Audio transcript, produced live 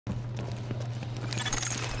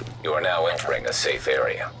You are now entering a safe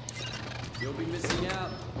area. You'll be missing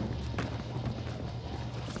out.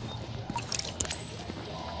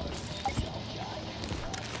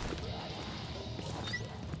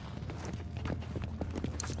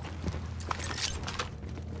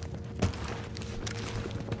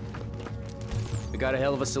 We got a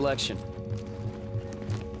hell of a selection.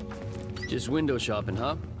 Just window shopping,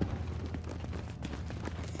 huh?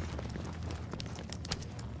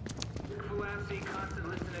 Clancy, constant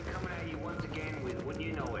listening coming at you once again with Wouldn't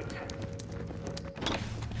You Know It.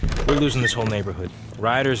 We're losing this whole neighborhood.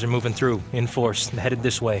 Rioters are moving through, in force, headed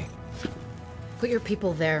this way. Put your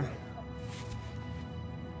people there.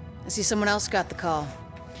 I see someone else got the call.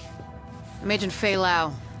 I'm Agent Faye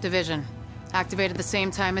Lau, Division. Activated the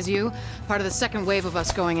same time as you, part of the second wave of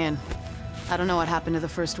us going in. I don't know what happened to the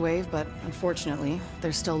first wave, but unfortunately,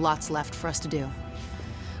 there's still lots left for us to do.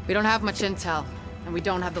 We don't have much intel, and we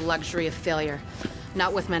don't have the luxury of failure.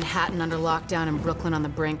 Not with Manhattan under lockdown and Brooklyn on the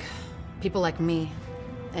brink. People like me,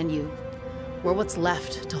 and you, we're what's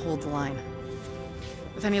left to hold the line.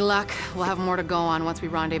 With any luck, we'll have more to go on once we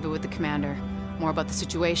rendezvous with the commander. More about the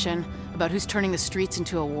situation, about who's turning the streets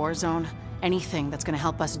into a war zone. Anything that's gonna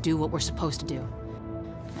help us do what we're supposed to do.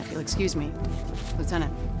 If you'll excuse me,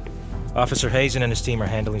 Lieutenant. Officer Hazen and his team are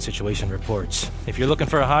handling situation reports. If you're looking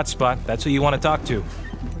for a hotspot, that's who you want to talk to.